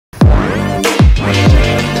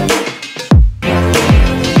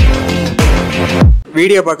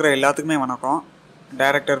Video பார்க்குற எல்லாத்துக்குமே வணக்கம்.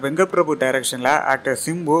 டைரக்டர் வெங்கட் பிரபு டைரக்ஷனில் ஆக்டர்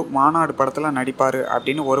சிம்பு மாநாடு படத்தில் நடிப்பார்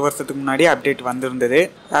அப்படின்னு ஒரு வருஷத்துக்கு முன்னாடி அப்டேட் வந்திருந்தது.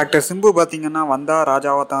 ஆக்டர் சிம்பு பார்த்திங்கன்னா வந்தால்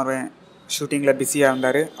ராஜாவாக தான் ஷூட்டிங்கில் பிஸியாக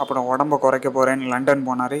இருந்தார். அப்புறம் உடம்பை குறைக்க போகிறேன்னு லண்டன்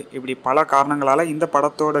போனார். இப்படி பல காரணங்களால் இந்த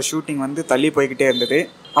படத்தோட ஷூட்டிங் வந்து தள்ளி போய்கிட்டே இருந்தது.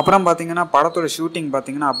 அப்புறம் பார்த்திங்கன்னா படத்தோட ஷூட்டிங்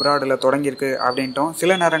பார்த்திங்கன்னா அப்ராடில் தொடங்கியிருக்கு அப்படின்ட்டும்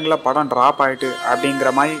சில நேரங்களில் படம் ட்ராப் ஆகிட்டு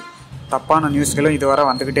அப்படிங்கிற மாதிரி தப்பான நியூஸ்களும் இதுவரை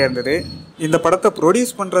வந்துக்கிட்டே இருந்தது. இந்த படத்தை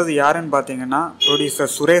ப்ரொடியூஸ் பண்ணுறது யாருன்னு பார்த்தீங்கன்னா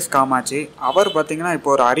ப்ரொடியூசர் சுரேஷ் காமாட்சி. அவர் பார்த்திங்கன்னா இப்போ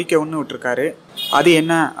ஒரு அறிக்கை ஒன்று விட்டுருக்காரு. அது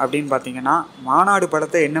என்ன அப்படின்னு பார்த்தீங்கன்னா, மாநாடு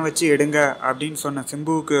படத்தை என்ன வச்சு எடுங்க அப்படின்னு சொன்ன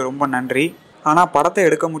சிம்புவுக்கு ரொம்ப நன்றி. ஆனால் படத்தை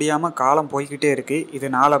எடுக்க முடியாமல் காலம் போய்கிட்டே இருக்குது. இது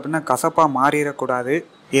நாளை அப்படின்னா கசப்பாக மாறிடக்கூடாது.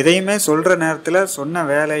 எதையுமே சொல்கிற நேரத்தில் சொன்ன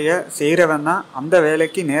வேலையை செய்கிறவன் தான் அந்த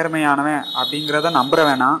வேலைக்கு நேர்மையானவன் அப்படிங்கிறத நம்புற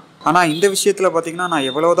வேணாம். ஆனால் இந்த விஷயத்தில் பார்த்திங்கன்னா நான்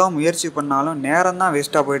எவ்வளோதான் முயற்சி பண்ணாலும் நேரம் தான்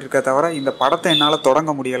வேஸ்ட்டாக போயிட்டுருக்க தவிர இந்த படத்தை என்னால்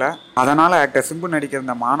தொடங்க முடியலை. அதனால் ஆக்டர் சிம்பு நடிக்கிற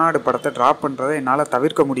இந்த மாநாடு படத்தை ட்ராப் பண்ணுறதை என்னால்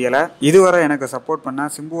தவிர்க்க முடியலை. இதுவரை எனக்கு சப்போர்ட் பண்ண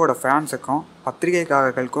சிம்புவோட ஃபேன்ஸுக்கும்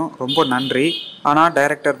பத்திரிகைக்காரர்களுக்கும் ரொம்ப நன்றி. ஆனால்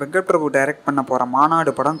டைரக்டர் வெங்கட் பிரபு டைரக்ட் பண்ண போகிற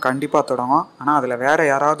மாநாடு படம் கண்டிப்பாக தொடங்கும். ஆனால் அதில் வேறு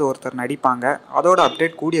யாராவது ஒருத்தர் நடிப்பாங்க. அதோட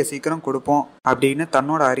அப்டேட் கூடிய சீக்கிரம் கொடுப்போம் அப்படின்னு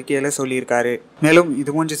தன்னோட அறிக்கையில் சொல்லியிருக்காரு. மேலும்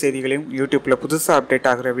இது போன்ற செய்திகளையும் யூடியூப்பில் புதுசாக அப்டேட்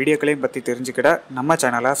ஆகிற வீடியோக்களையும் பற்றி தெரிஞ்சுக்கிட நம்ம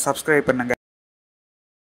சேனலை சப்ஸ்கிரைப் பண்ணுங்கள்.